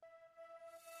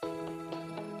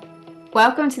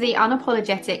Welcome to the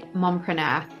Unapologetic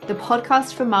Mompreneur, the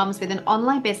podcast for mums with an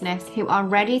online business who are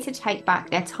ready to take back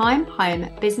their time, home,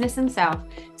 business and self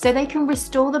so they can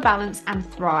restore the balance and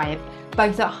thrive,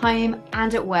 both at home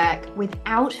and at work,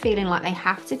 without feeling like they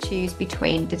have to choose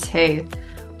between the two.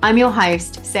 I'm your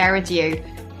host, Sarah Dew,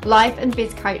 life and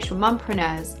biz coach for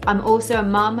mumpreneurs. I'm also a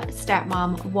mum,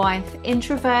 stepmom, wife,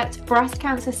 introvert, breast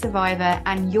cancer survivor,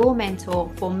 and your mentor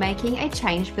for making a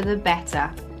change for the better.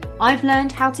 I've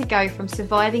learned how to go from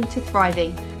surviving to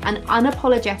thriving and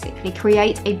unapologetically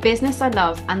create a business I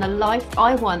love and the life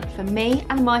I want for me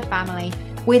and my family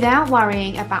without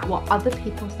worrying about what other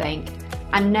people think.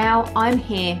 And now I'm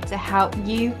here to help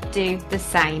you do the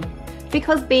same.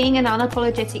 Because being an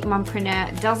unapologetic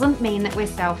mumpreneur doesn't mean that we're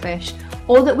selfish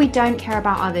or that we don't care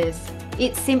about others.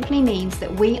 It simply means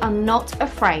that we are not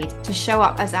afraid to show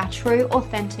up as our true,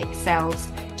 authentic selves,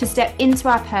 to step into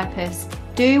our purpose,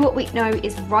 do what we know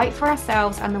is right for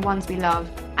ourselves and the ones we love,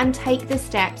 and take the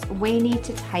steps we need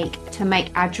to take to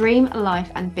make our dream life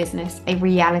and business a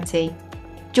reality.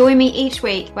 Join me each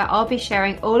week where I'll be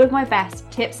sharing all of my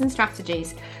best tips and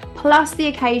strategies, plus the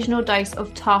occasional dose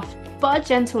of tough but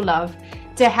gentle love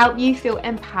to help you feel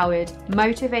empowered,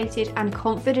 motivated, and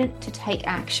confident to take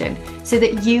action so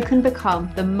that you can become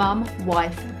the mum,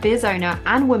 wife, biz owner,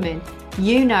 and woman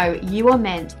you know you are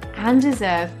meant and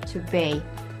deserve to be.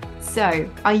 So,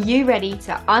 are you ready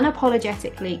to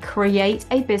unapologetically create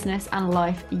a business and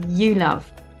life you love?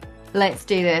 Let's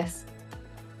do this.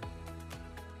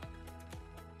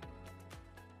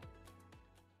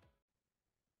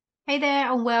 Hey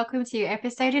there, and welcome to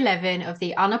episode 11 of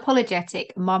the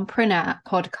Unapologetic Mompreneur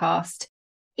podcast.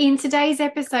 In today's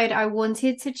episode, I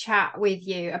wanted to chat with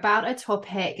you about a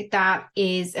topic that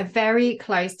is very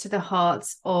close to the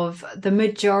hearts of the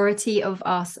majority of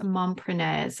us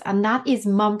mompreneurs, and that is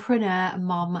mompreneur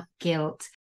mum guilt.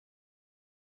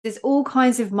 There's all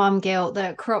kinds of mum guilt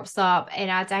that crops up in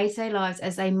our day-to-day lives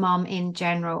as a mum in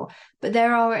general, but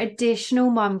there are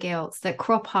additional mum guilts that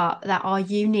crop up that are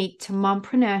unique to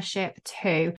mumpreneurship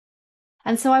too.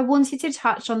 And so I wanted to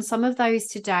touch on some of those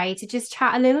today to just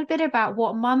chat a little bit about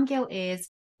what mum guilt is,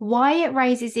 why it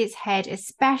raises its head,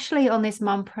 especially on this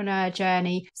mumpreneur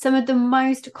journey, some of the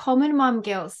most common mum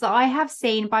guilts that I have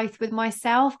seen both with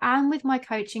myself and with my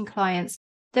coaching clients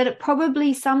that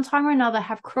probably sometime or another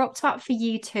have cropped up for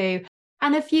you too,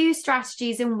 and a few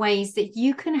strategies and ways that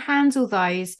you can handle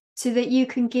those so that you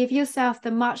can give yourself the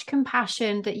much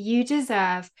compassion that you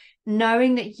deserve,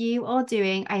 knowing that you are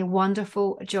doing a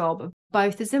wonderful job,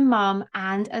 both as a mum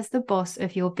and as the boss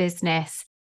of your business.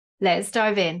 Let's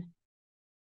dive in.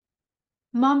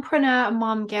 Mumpreneur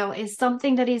mum guilt is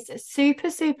something that is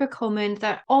super common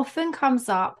that often comes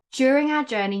up during our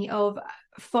journey of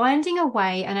finding a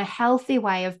way and a healthy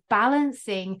way of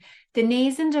balancing the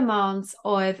needs and demands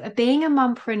of being a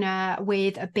mumpreneur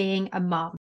with being a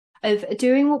mum, of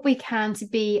doing what we can to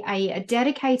be a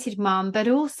dedicated mum, but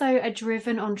also a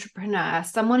driven entrepreneur,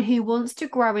 someone who wants to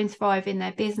grow and thrive in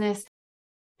their business,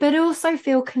 but also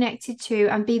feel connected to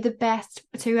and be the best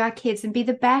to our kids and be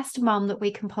the best mum that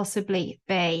we can possibly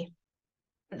be.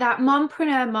 That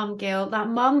mumpreneur mum guilt, that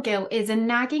mum guilt is a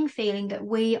nagging feeling that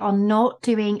we are not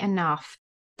doing enough,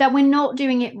 that we're not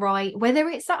doing it right, whether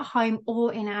it's at home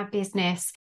or in our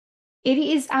business. It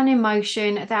is an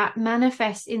emotion that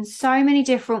manifests in so many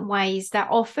different ways that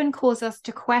often cause us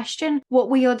to question what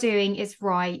we are doing is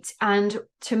right, and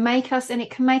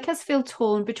it can make us feel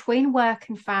torn between work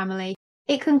and family.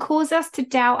 It can cause us to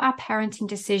doubt our parenting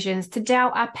decisions, to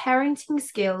doubt our parenting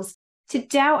skills, to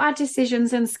doubt our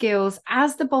decisions and skills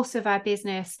as the boss of our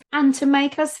business, and to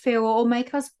make us feel or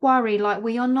make us worry like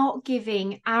we are not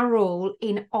giving our all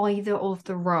in either of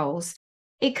the roles.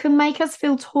 It can make us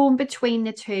feel torn between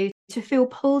the two, to feel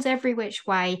pulled every which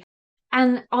way.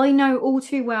 And I know all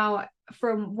too well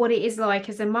from what it is like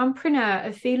as a mumpreneur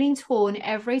of feeling torn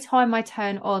every time I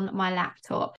turn on my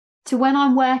laptop, to when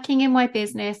I'm working in my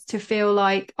business to feel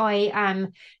like I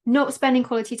am not spending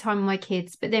quality time with my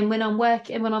kids, but then when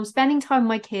I'm spending time with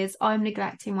my kids, I'm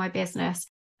neglecting my business.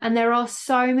 And there are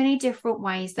so many different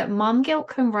ways that mum guilt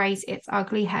can raise its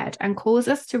ugly head and cause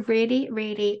us to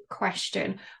really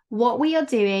question what we are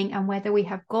doing and whether we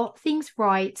have got things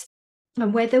right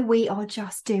and whether we are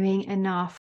just doing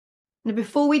enough. Now,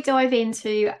 before we dive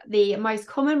into the most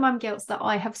common mum guilts that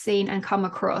I have seen and come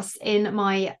across in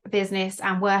my business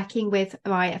and working with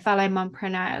my fellow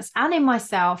mumpreneurs and in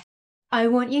myself, I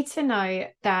want you to know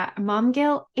that mum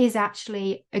guilt is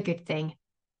actually a good thing.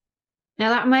 Now,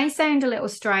 that may sound a little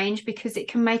strange because it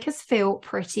can make us feel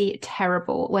pretty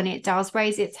terrible when it does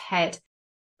raise its head.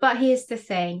 But here's the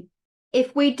thing.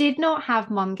 If we did not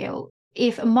have mum guilt,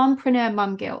 if mompreneur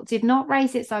mum guilt did not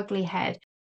raise its ugly head,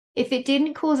 if it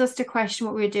didn't cause us to question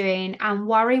what we're doing and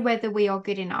worry whether we are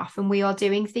good enough and we are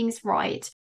doing things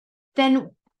right,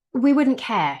 then we wouldn't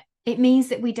care. It means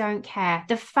that we don't care.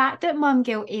 The fact that mum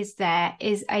guilt is there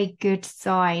is a good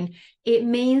sign. It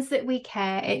means that we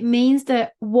care. It means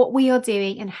that what we are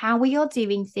doing and how we are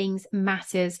doing things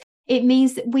matters. It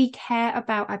means that we care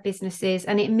about our businesses,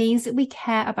 and it means that we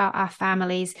care about our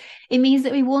families. It means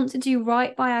that we want to do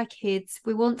right by our kids.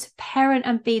 We want to parent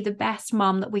and be the best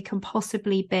mum that we can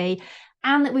possibly be,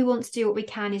 and that we want to do what we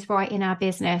can is right in our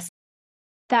business.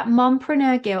 That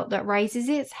mumpreneur guilt that raises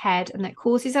its head and that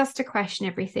causes us to question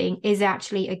everything is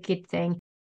actually a good thing.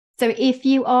 So if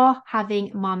you are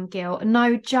having mum guilt,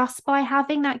 know just by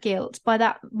having that guilt, by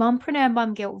that mumpreneur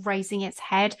mum guilt raising its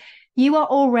head, you are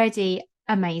already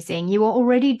amazing. You are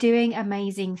already doing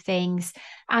amazing things,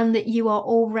 and that you are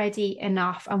already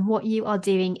enough, and what you are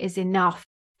doing is enough.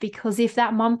 Because if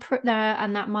that mumpreneur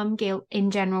and that mum guilt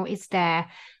in general is there,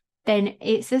 then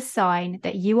it's a sign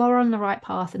that you are on the right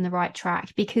path and the right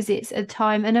track, because it's a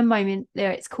time and a moment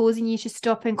that it's causing you to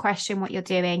stop and question what you're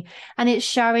doing. And it's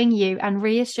showing you and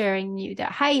reassuring you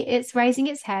that, hey, it's raising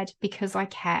its head because I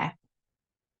care.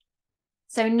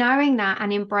 So knowing that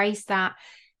and embrace that,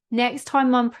 next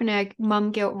time mumpreneur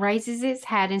mum guilt raises its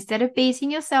head, instead of beating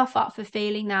yourself up for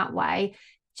feeling that way,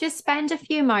 just spend a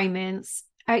few moments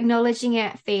acknowledging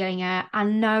it, feeling it,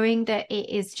 and knowing that it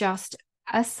is just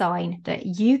a sign that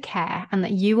you care and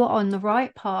that you are on the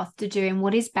right path to doing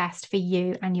what is best for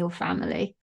you and your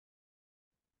family.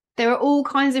 There are all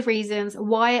kinds of reasons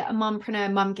why a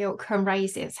mumpreneur mum guilt can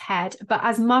raise its head, but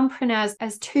as mumpreneurs,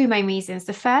 there's two main reasons.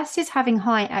 The first is having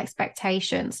high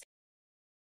expectations.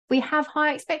 We have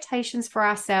high expectations for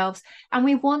ourselves, and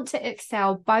we want to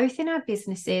excel both in our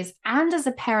businesses and as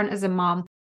a parent, as a mum.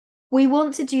 We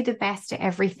want to do the best at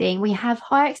everything. We have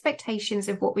high expectations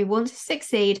of what we want to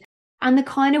succeed and the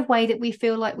kind of way that we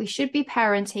feel like we should be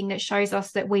parenting that shows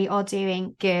us that we are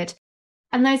doing good.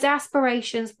 And those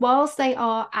aspirations, whilst they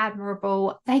are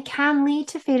admirable, they can lead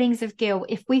to feelings of guilt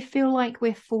if we feel like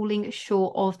we're falling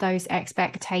short of those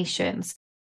expectations.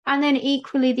 And then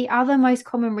equally, the other most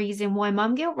common reason why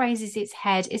mum guilt raises its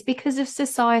head is because of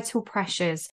societal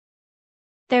pressures.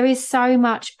 There is so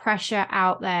much pressure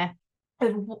out there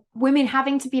of women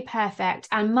having to be perfect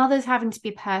and mothers having to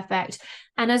be perfect.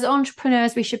 And as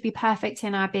entrepreneurs, we should be perfect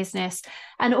in our business.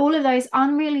 And all of those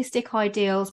unrealistic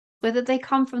ideals, whether they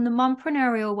come from the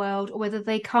mumpreneurial world or whether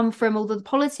they come from all the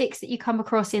politics that you come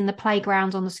across in the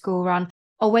playground on the school run,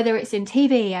 or whether it's in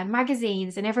TV and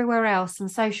magazines and everywhere else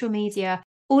and social media,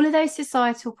 all of those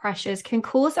societal pressures can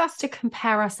cause us to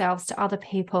compare ourselves to other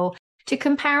people, to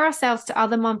compare ourselves to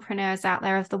other mumpreneurs out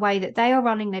there of the way that they are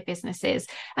running their businesses,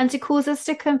 and to cause us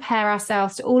to compare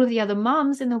ourselves to all of the other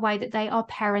mums in the way that they are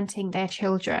parenting their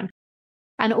children.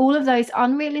 And all of those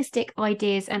unrealistic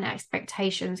ideas and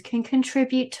expectations can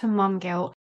contribute to mum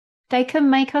guilt. They can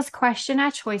make us question our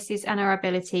choices and our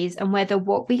abilities and whether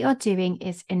what we are doing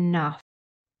is enough.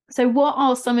 So what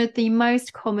are some of the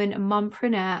most common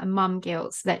mumpreneur and mum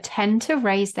guilts that tend to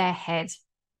raise their head?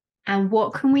 And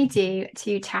what can we do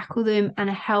to tackle them and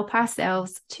help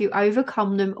ourselves to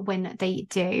overcome them when they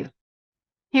do?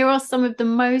 Here are some of the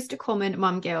most common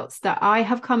mum guilts that I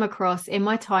have come across in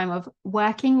my time of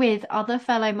working with other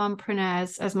fellow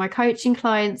mumpreneurs as my coaching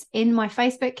clients, in my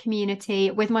Facebook community,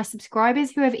 with my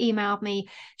subscribers who have emailed me,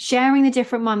 sharing the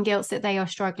different mum guilts that they are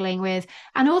struggling with,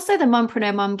 and also the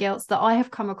mumpreneur mum guilts that I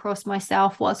have come across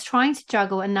myself whilst trying to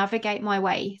juggle and navigate my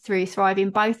way through thriving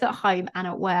both at home and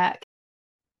at work.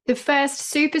 The first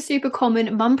super common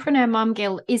mumpreneur mum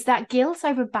guilt is that guilt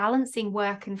over balancing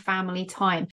work and family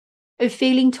time, of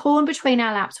feeling torn between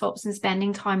our laptops and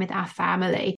spending time with our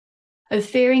family, of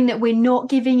fearing that we're not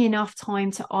giving enough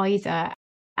time to either.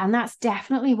 And that's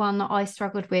definitely one that I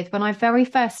struggled with when I very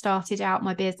first started out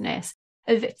my business,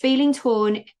 of feeling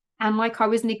torn and like I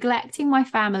was neglecting my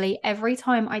family every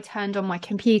time I turned on my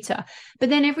computer. But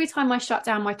then every time I shut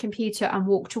down my computer and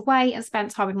walked away and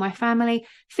spent time with my family,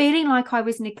 feeling like I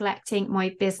was neglecting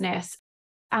my business.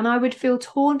 And I would feel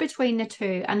torn between the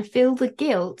two and feel the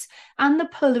guilt and the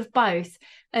pull of both,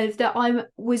 of that I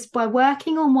was, by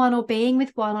working on one or being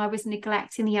with one, I was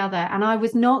neglecting the other, and I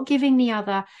was not giving the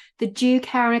other the due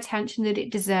care and attention that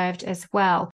it deserved as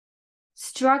well.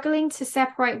 Struggling to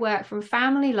separate work from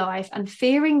family life and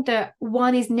fearing that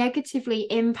one is negatively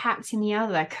impacting the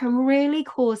other can really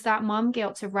cause that mum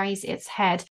guilt to raise its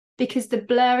head, because the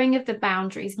blurring of the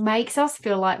boundaries makes us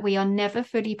feel like we are never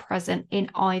fully present in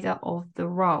either of the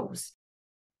roles.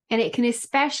 And it can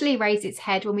especially raise its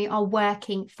head when we are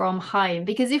working from home,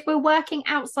 because if we're working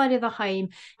outside of the home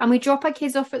and we drop our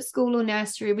kids off at school or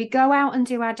nursery, we go out and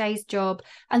do our day's job,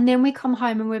 and then we come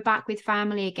home and we're back with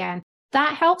family again.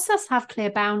 That helps us have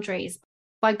clear boundaries.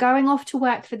 By going off to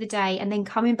work for the day and then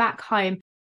coming back home,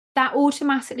 that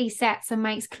automatically sets and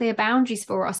makes clear boundaries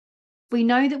for us. We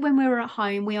know that when we're at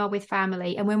home, we are with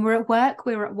family, and when we're at work,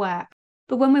 we're at work.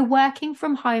 But when we're working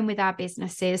from home with our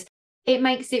businesses, it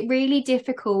makes it really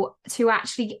difficult to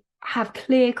actually have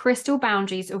clear crystal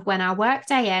boundaries of when our work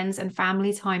day ends and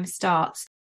family time starts.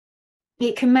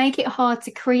 It can make it hard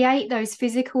to create those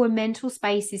physical and mental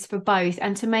spaces for both,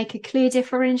 and to make a clear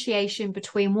differentiation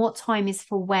between what time is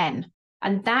for when.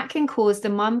 And that can cause the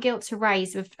mum guilt to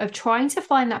raise of trying to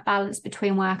find that balance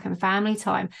between work and family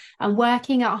time, and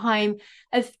working at home,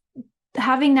 of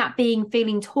having that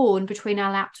feeling torn between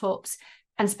our laptops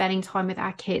and spending time with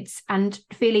our kids, and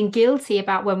feeling guilty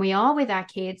about when we are with our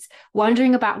kids,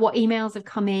 wondering about what emails have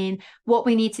come in, what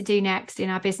we need to do next in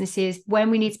our businesses, when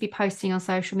we need to be posting on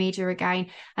social media again,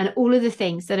 and all of the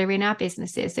things that are in our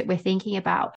businesses that we're thinking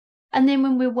about. And then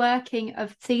when we're working,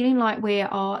 of feeling like we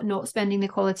are not spending the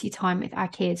quality time with our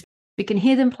kids. We can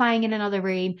hear them playing in another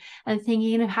room and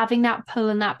thinking of having that pull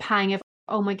and that pang of,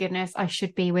 oh my goodness, I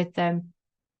should be with them.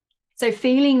 So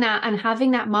feeling that and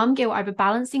having that mum guilt over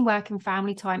balancing work and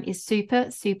family time is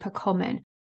super, super common.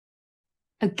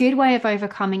 A good way of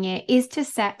overcoming it is to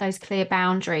set those clear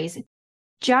boundaries.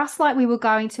 Just like we were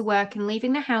going to work and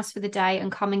leaving the house for the day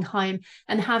and coming home,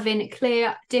 and having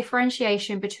clear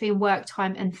differentiation between work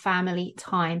time and family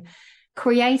time.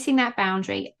 Creating that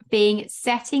boundary,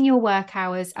 setting your work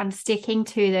hours and sticking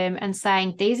to them, and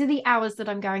saying, these are the hours that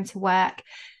I'm going to work.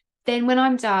 Then when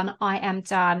I'm done, I am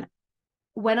done.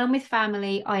 When I'm with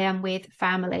family, I am with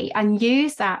family, and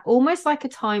use that almost like a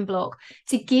time block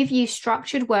to give you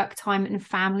structured work time and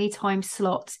family time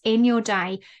slots in your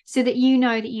day, so that you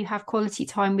know that you have quality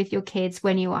time with your kids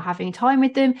when you are having time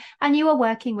with them, and you are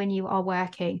working when you are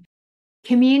working.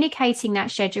 Communicating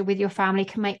that schedule with your family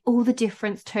can make all the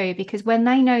difference too, because when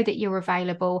they know that you're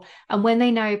available, and when they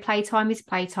know playtime is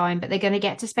playtime, but they're going to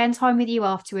get to spend time with you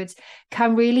afterwards,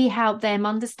 can really help them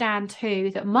understand too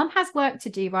that mum has work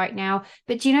to do right now,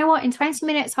 but do you know what, in 20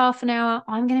 minutes, half an hour,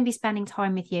 I'm going to be spending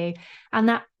time with you. And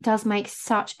that does make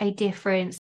such a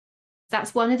difference.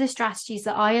 That's one of the strategies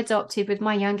that I adopted with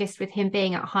my youngest, with him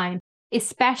being at home,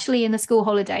 especially in the school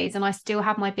holidays, and I still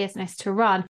have my business to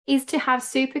run, is to have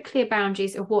super clear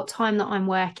boundaries of what time that I'm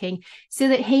working, so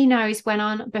that he knows when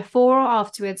on before or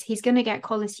afterwards, he's going to get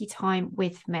quality time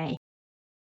with me.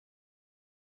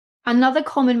 Another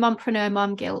common mumpreneur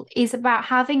mum guilt is about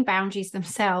having boundaries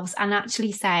themselves and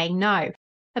actually saying no,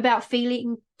 about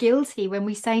feeling guilty when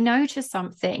we say no to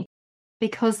something,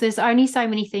 because there's only so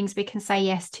many things we can say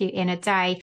yes to in a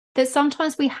day, that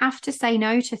sometimes we have to say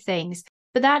no to things.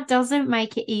 But that doesn't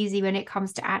make it easy when it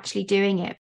comes to actually doing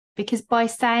it, because by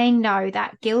saying no,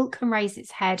 that guilt can raise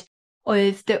its head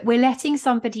of that we're letting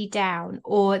somebody down,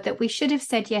 or that we should have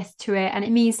said yes to it, and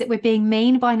it means that we're being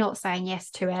mean by not saying yes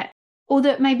to it, or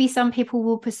that maybe some people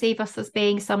will perceive us as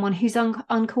being someone who's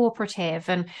uncooperative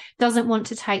and doesn't want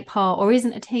to take part, or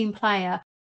isn't a team player.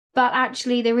 But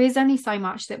actually, there is only so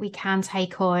much that we can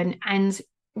take on, and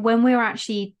when we're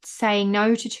actually saying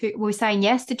we're saying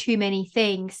yes to too many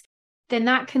things, then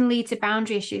that can lead to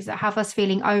boundary issues that have us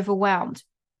feeling overwhelmed.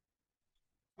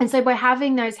 And so by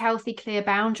having those healthy, clear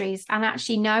boundaries, and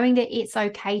actually knowing that it's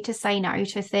okay to say no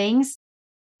to things,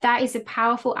 that is a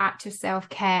powerful act of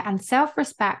self-care and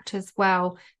self-respect as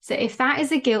well. So if that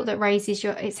is a guilt that raises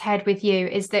its head with you,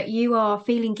 is that you are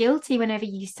feeling guilty whenever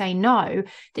you say no,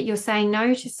 that you're saying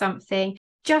no to something,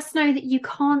 just know that you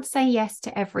can't say yes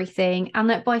to everything, and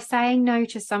that by saying no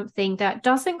to something that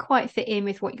doesn't quite fit in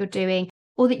with what you're doing,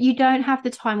 or that you don't have the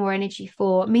time or energy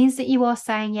for, means that you are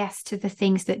saying yes to the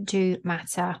things that do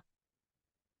matter.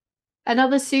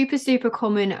 Another super, super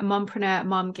common mumpreneur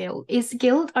mum guilt is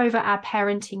guilt over our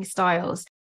parenting styles.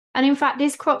 And in fact,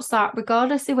 this crops up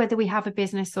regardless of whether we have a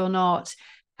business or not.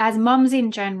 As mums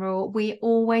in general, we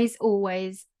always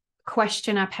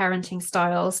question our parenting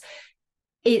styles.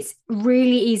 It's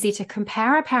really easy to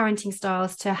compare our parenting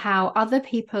styles to how other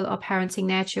people are parenting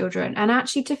their children, and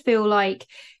actually to feel like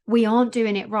we aren't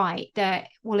doing it right. That,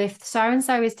 well, if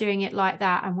so-and-so is doing it like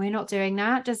that and we're not doing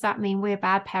that, does that mean we're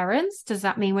bad parents? Does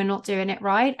that mean we're not doing it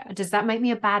right? Does that make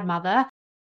me a bad mother?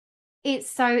 It's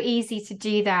so easy to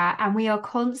do that. And we are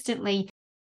constantly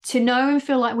to know and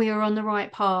feel like we are on the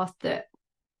right path,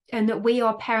 and that we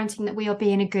are parenting, that we are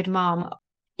being a good mom.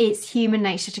 It's human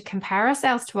nature to compare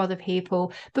ourselves to other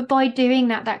people. But by doing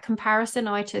that, that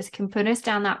comparisonitis can put us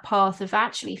down that path of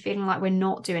actually feeling like we're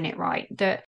not doing it right,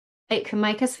 that it can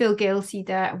make us feel guilty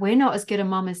that we're not as good a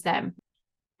mum as them.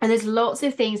 And there's lots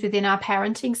of things within our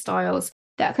parenting styles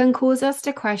that can cause us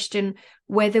to question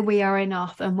whether we are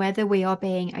enough and whether we are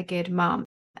being a good mum,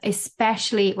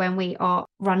 especially when we are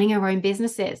running our own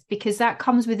businesses, because that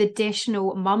comes with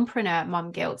additional mumpreneur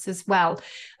mum guilt as well,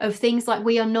 of things like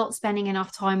we are not spending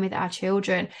enough time with our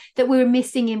children, that we're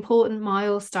missing important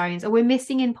milestones, or we're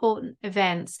missing important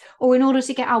events, or in order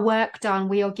to get our work done,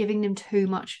 we are giving them too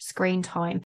much screen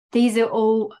time. These are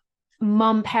all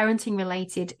mum parenting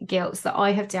related guilts that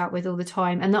I have dealt with all the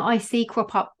time, and that I see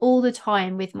crop up all the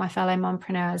time with my fellow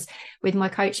mumpreneurs, with my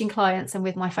coaching clients, and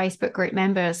with my Facebook group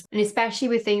members. And especially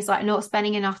with things like not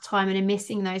spending enough time and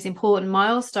missing those important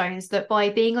milestones, that by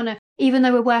being on even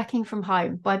though we're working from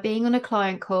home, by being on a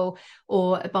client call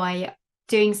or by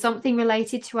doing something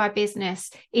related to our business,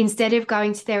 instead of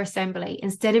going to their assembly,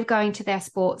 instead of going to their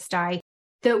sports day,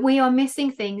 that we are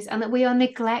missing things and that we are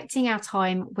neglecting our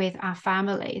time with our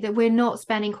family, that we're not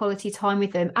spending quality time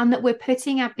with them, and that we're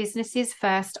putting our businesses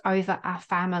first over our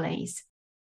families.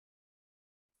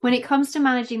 When it comes to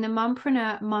managing the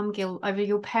mumpreneur mum guilt over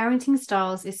your parenting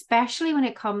styles, especially when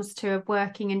it comes to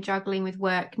working and juggling with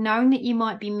work, knowing that you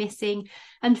might be missing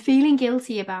and feeling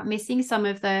guilty about missing some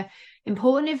of the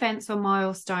important events or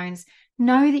milestones,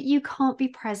 know that you can't be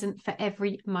present for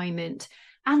every moment.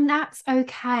 And that's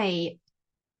okay.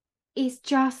 It's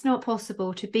just not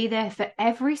possible to be there for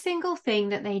every single thing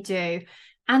that they do,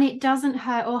 and it doesn't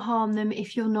hurt or harm them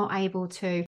if you're not able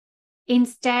to.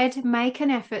 Instead, make an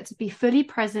effort to be fully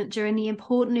present during the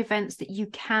important events that you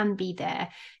can be there.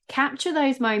 Capture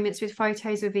those moments with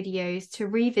photos or videos to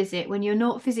revisit when you're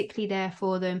not physically there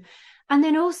for them. And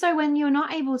then also when you're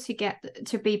not able to get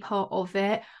to be part of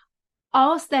it,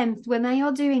 ask them when they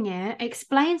are doing it,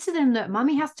 explain to them that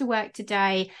mummy has to work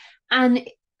today,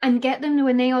 and get them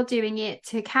when they are doing it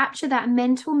to capture that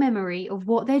mental memory of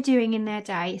what they're doing in their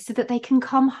day so that they can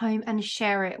come home and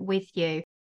share it with you.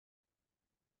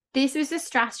 This was a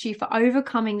strategy for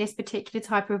overcoming this particular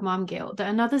type of mum guilt that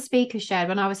another speaker shared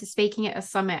when I was speaking at a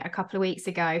summit a couple of weeks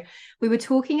ago. We were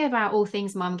talking about all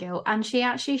things mum guilt, and she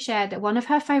actually shared that one of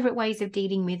her favorite ways of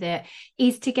dealing with it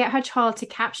is to get her child to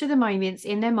capture the moments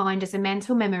in their mind as a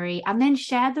mental memory and then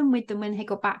share them with them when they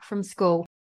got back from school.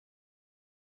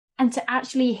 And to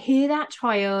actually hear that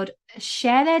child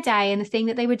share their day and the thing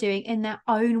that they were doing in their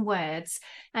own words,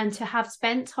 and to have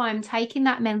spent time taking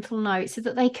that mental note so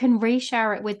that they can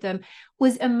reshare it with them,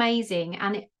 was amazing.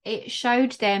 And it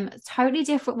showed them a totally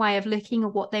different way of looking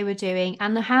at what they were doing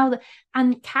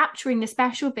and capturing the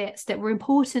special bits that were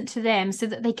important to them so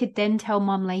that they could then tell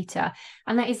mum later.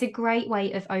 And that is a great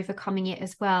way of overcoming it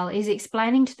as well, is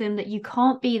explaining to them that you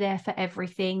can't be there for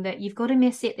everything, that you've got to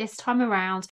miss it this time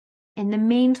around. In the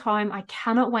meantime, I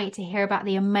cannot wait to hear about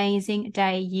the amazing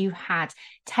day you had.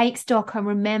 Take stock and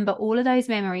remember all of those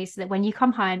memories so that when you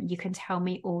come home, you can tell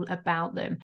me all about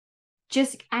them.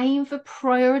 Just aim for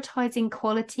prioritizing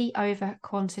quality over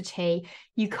quantity.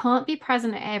 You can't be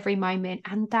present at every moment,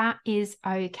 and that is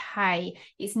okay.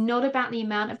 It's not about the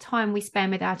amount of time we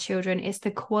spend with our children, it's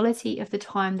the quality of the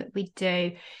time that we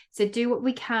do. So do what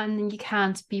we can and you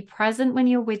can to be present when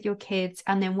you're with your kids,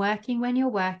 and then working when you're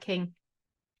working.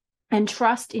 And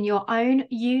trust in your own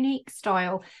unique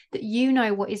style, that you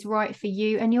know what is right for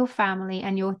you and your family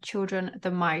and your children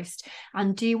the most,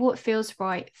 and do what feels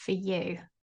right for you.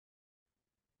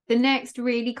 The next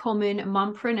really common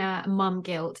mumpreneur mum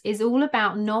guilt is all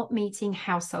about not meeting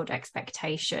household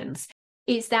expectations.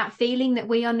 It's that feeling that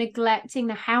we are neglecting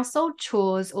the household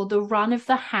chores or the run of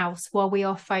the house while we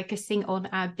are focusing on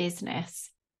our business.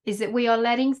 Is that we are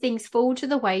letting things fall to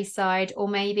the wayside, or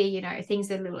maybe, things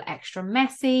are a little extra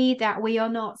messy, that we are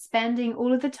not spending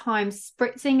all of the time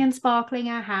spritzing and sparkling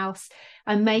our house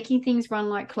and making things run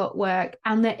like clockwork,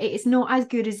 and that it is not as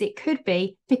good as it could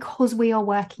be because we are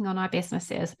working on our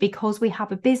businesses, because we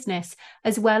have a business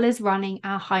as well as running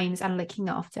our homes and looking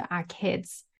after our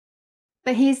kids.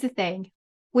 But here's the thing.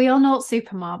 We are not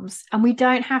super mums, and we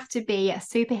don't have to be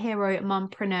superhero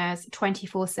mumpreneurs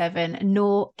 24/7,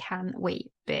 nor can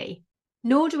we be.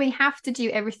 Nor do we have to do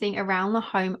everything around the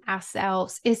home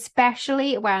ourselves,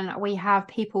 especially when we have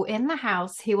people in the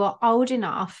house who are old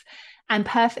enough and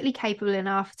perfectly capable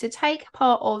enough to take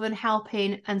part of and help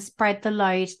in and spread the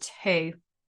load too.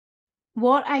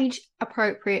 What age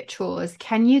appropriate chores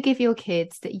can you give your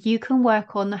kids that you can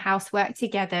work on the housework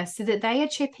together so that they are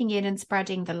chipping in and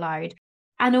spreading the load?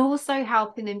 And also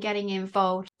helping them getting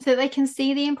involved so that they can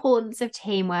see the importance of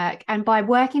teamwork, and by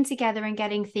working together and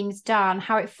getting things done,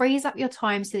 how it frees up your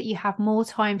time so that you have more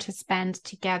time to spend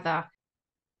together.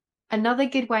 Another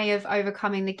good way of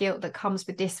overcoming the guilt that comes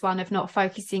with this one of not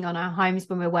focusing on our homes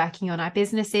when we're working on our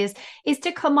businesses is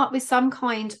to come up with some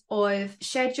kind of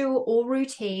schedule or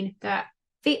routine that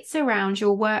fits around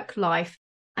your work life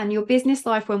and your business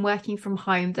life when working from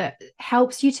home, that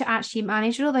helps you to actually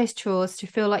manage all those chores, to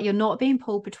feel like you're not being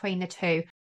pulled between the two.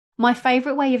 My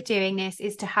favorite way of doing this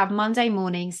is to have Monday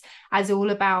mornings as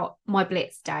all about my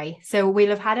blitz day. So we'll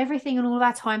have had everything and all of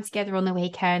our time together on the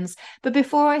weekends. But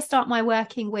before I start my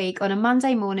working week on a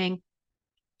Monday morning,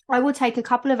 I will take a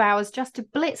couple of hours just to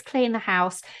blitz clean the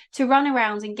house, to run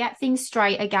around and get things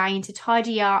straight again, to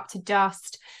tidy up, to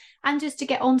dust, and just to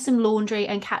get on some laundry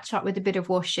and catch up with a bit of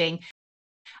washing.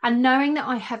 And knowing that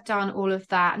I have done all of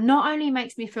that not only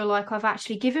makes me feel like I've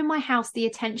actually given my house the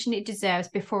attention it deserves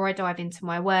before I dive into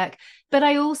my work, but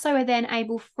I also are then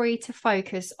able free to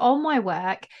focus on my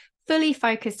work, fully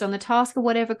focused on the task or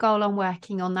whatever goal I'm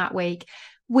working on that week,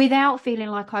 without feeling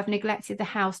like I've neglected the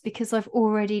house because I've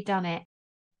already done it.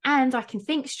 And I can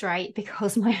think straight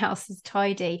because my house is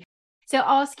tidy. So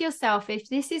ask yourself, if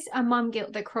this is a mum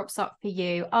guilt that crops up for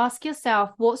you, ask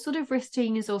yourself, what sort of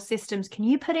routines or systems can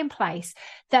you put in place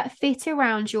that fit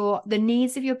around the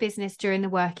needs of your business during the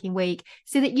working week,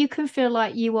 so that you can feel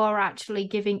like you are actually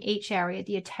giving each area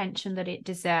the attention that it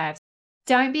deserves.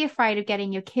 Don't be afraid of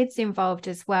getting your kids involved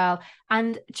as well,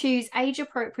 and choose age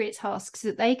appropriate tasks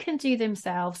that they can do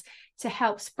themselves to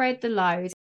help spread the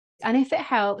load. And if it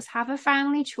helps, have a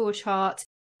family chore chart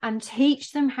and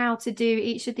teach them how to do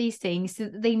each of these things so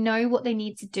that they know what they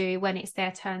need to do when it's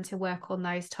their turn to work on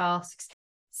those tasks.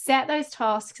 Set those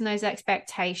tasks and those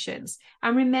expectations.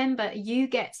 And remember, you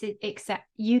get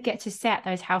to set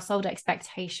those household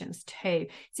expectations too.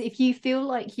 So if you feel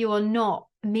like you are not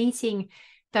meeting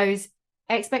those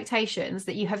expectations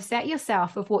that you have set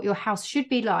yourself of what your house should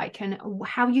be like and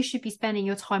how you should be spending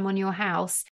your time on your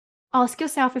house, ask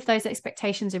yourself if those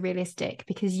expectations are realistic,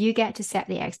 because you get to set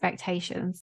the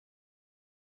expectations.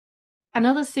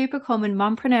 Another super common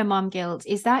mumpreneur mum guilt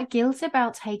is that guilt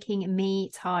about taking me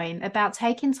time, about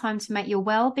taking time to make your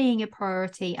well-being a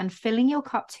priority and filling your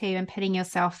cup too and putting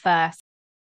yourself first.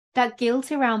 That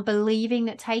guilt around believing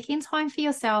that taking time for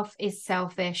yourself is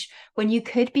selfish when you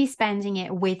could be spending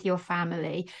it with your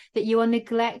family, that you are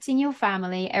neglecting your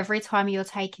family every time you're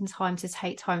taking time to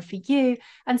take time for you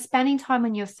and spending time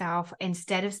on yourself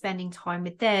instead of spending time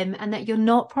with them, and that you're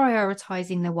not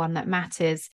prioritizing the one that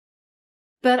matters.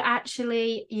 But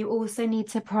actually, you also need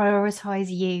to prioritize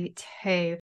you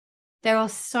too. There are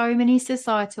so many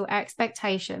societal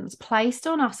expectations placed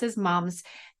on us as mums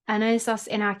and as us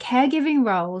in our caregiving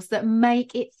roles that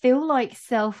make it feel like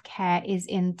self-care is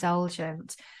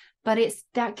indulgent. But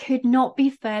that could not be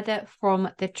further from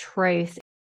the truth.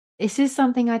 This is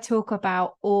something I talk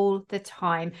about all the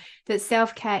time, that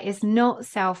self-care is not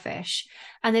selfish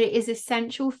and that it is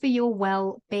essential for your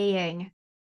well-being.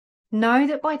 Know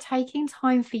that by taking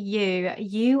time for you,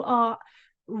 you are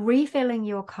refilling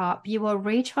your cup, you are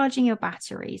recharging your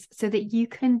batteries so that you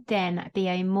can then be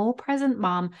a more present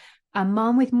mum, a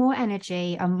mum with more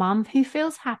energy, a mum who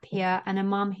feels happier, and a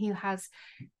mum who has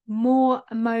more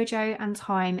mojo and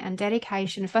time and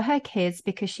dedication for her kids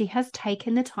because she has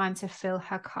taken the time to fill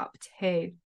her cup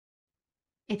too.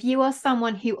 If you are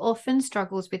someone who often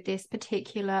struggles with this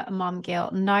particular mum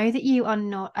guilt, know that you are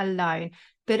not alone,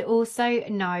 but also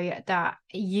know that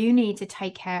you need to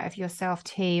take care of yourself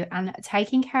too. And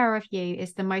taking care of you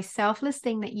is the most selfless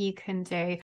thing that you can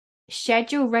do.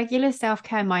 Schedule regular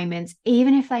self-care moments,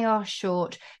 even if they are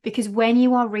short, because when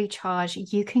you are recharged,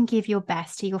 you can give your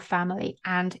best to your family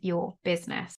and your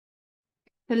business.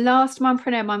 The last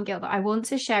mumpreneur mum guilt that I want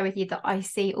to share with you that I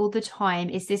see all the time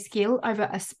is this guilt over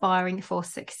aspiring for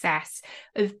success,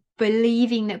 of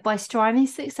believing that by striving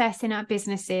success in our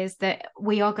businesses that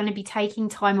we are going to be taking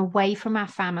time away from our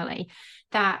family,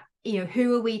 that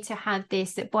who are we to have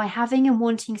this, that by having and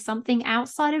wanting something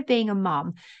outside of being a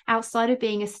mum, outside of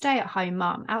being a stay-at-home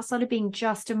mum, outside of being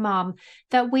just a mum,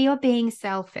 that we are being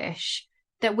selfish,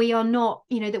 that we are not,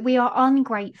 that we are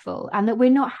ungrateful and that we're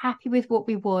not happy with what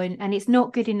we want and it's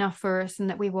not good enough for us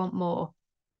and that we want more.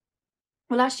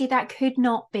 Well, actually, that could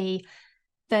not be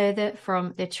further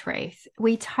from the truth.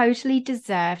 We totally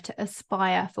deserve to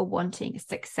aspire for wanting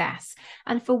success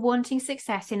and for wanting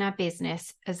success in our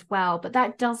business as well. But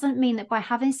that doesn't mean that by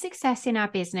having success in our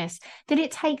business, that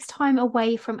it takes time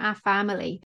away from our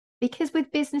family. Because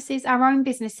with businesses, our own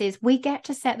businesses, we get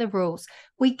to set the rules.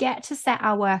 We get to set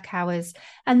our work hours.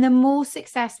 And the more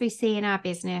success we see in our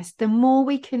business, the more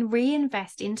we can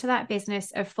reinvest into that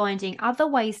business of finding other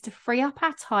ways to free up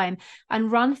our time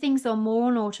and run things more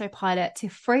on autopilot to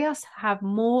free us to have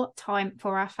more time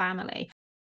for our family.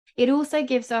 It also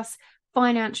gives us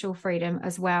financial freedom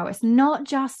as well. It's not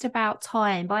just about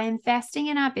time. By investing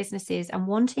in our businesses and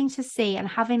wanting to see and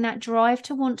having that drive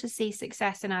to want to see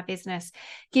success in our business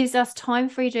gives us time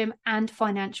freedom and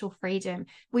financial freedom.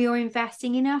 We are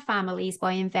investing in our families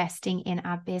by investing in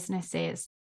our businesses.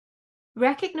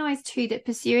 Recognize too that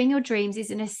pursuing your dreams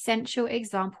is an essential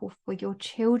example for your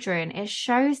children. It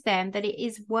shows them that it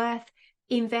is worth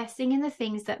investing in the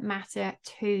things that matter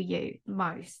to you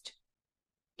most.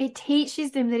 It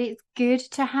teaches them that it's good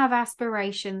to have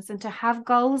aspirations and to have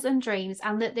goals and dreams,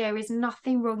 and that there is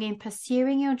nothing wrong in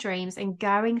pursuing your dreams and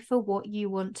going for what you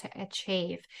want to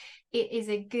achieve. It is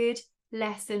a good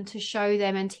lesson to show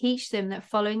them and teach them that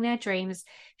following their dreams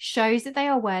shows that they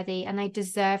are worthy and they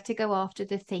deserve to go after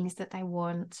the things that they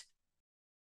want.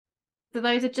 So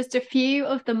those are just a few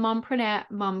of the mompreneur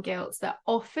mum guilts that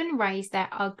often raise their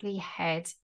ugly head.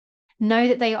 Know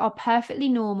that they are perfectly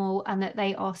normal and that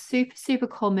they are super, super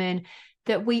common,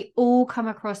 that we all come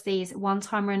across these one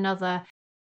time or another.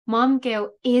 Mum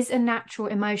guilt is a natural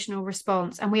emotional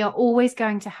response, and we are always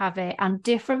going to have it, and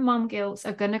different mum guilts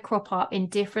are going to crop up in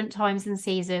different times and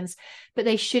seasons, but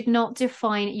they should not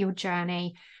define your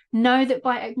journey. Know that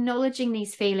by acknowledging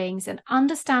these feelings and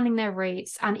understanding their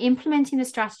roots and implementing the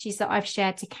strategies that I've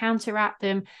shared to counteract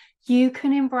them, you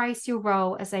can embrace your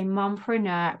role as a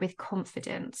mumpreneur with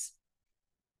confidence.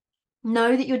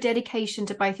 Know that your dedication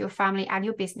to both your family and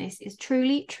your business is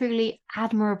truly, truly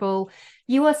admirable.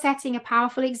 You are setting a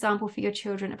powerful example for your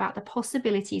children about the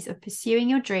possibilities of pursuing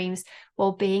your dreams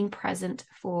while being present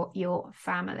for your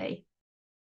family.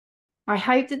 I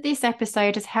hope that this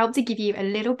episode has helped to give you a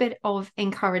little bit of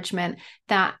encouragement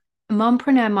that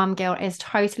mumpreneur mum guilt is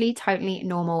totally, totally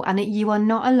normal, and that you are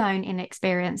not alone in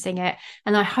experiencing it.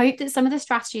 And I hope that some of the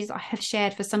strategies I have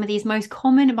shared for some of these most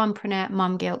common mumpreneur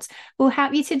mum guilts will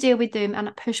help you to deal with them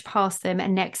and push past them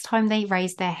and next time they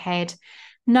raise their head.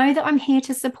 Know that I'm here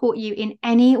to support you in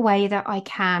any way that I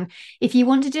can. If you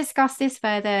want to discuss this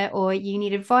further or you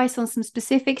need advice on some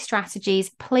specific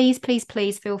strategies, please, please,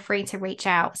 please feel free to reach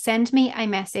out. Send me a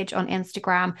message on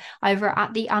Instagram over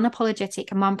at The Unapologetic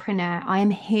Mumpreneur. I am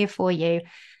here for you.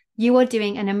 You are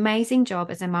doing an amazing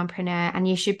job as a mumpreneur, and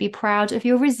you should be proud of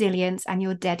your resilience and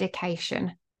your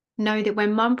dedication. Know that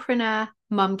when mumpreneur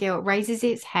mum guilt raises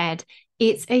its head,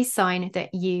 it's a sign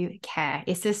that you care.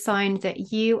 It's a sign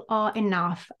that you are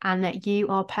enough and that you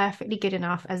are perfectly good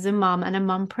enough as a mum and a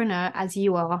mumpreneur as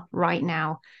you are right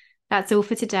now. That's all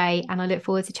for today, and I look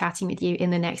forward to chatting with you in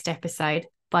the next episode.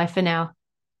 Bye for now.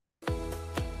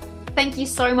 Thank you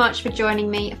so much for joining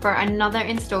me for another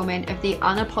installment of the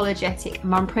Unapologetic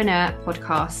Mumpreneur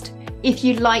podcast. If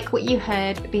you like what you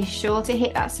heard, be sure to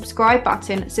hit that subscribe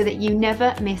button so that you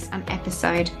never miss an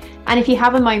episode. And if you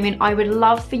have a moment, I would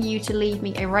love for you to leave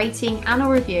me a rating and a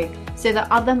review so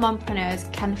that other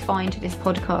mumpreneurs can find this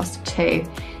podcast too.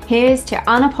 Here's to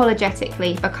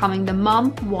unapologetically becoming the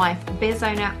mum, wife, biz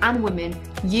owner, and woman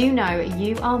you know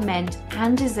you are meant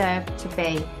and deserve to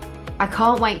be. I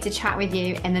can't wait to chat with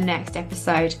you in the next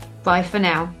episode. Bye for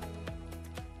now.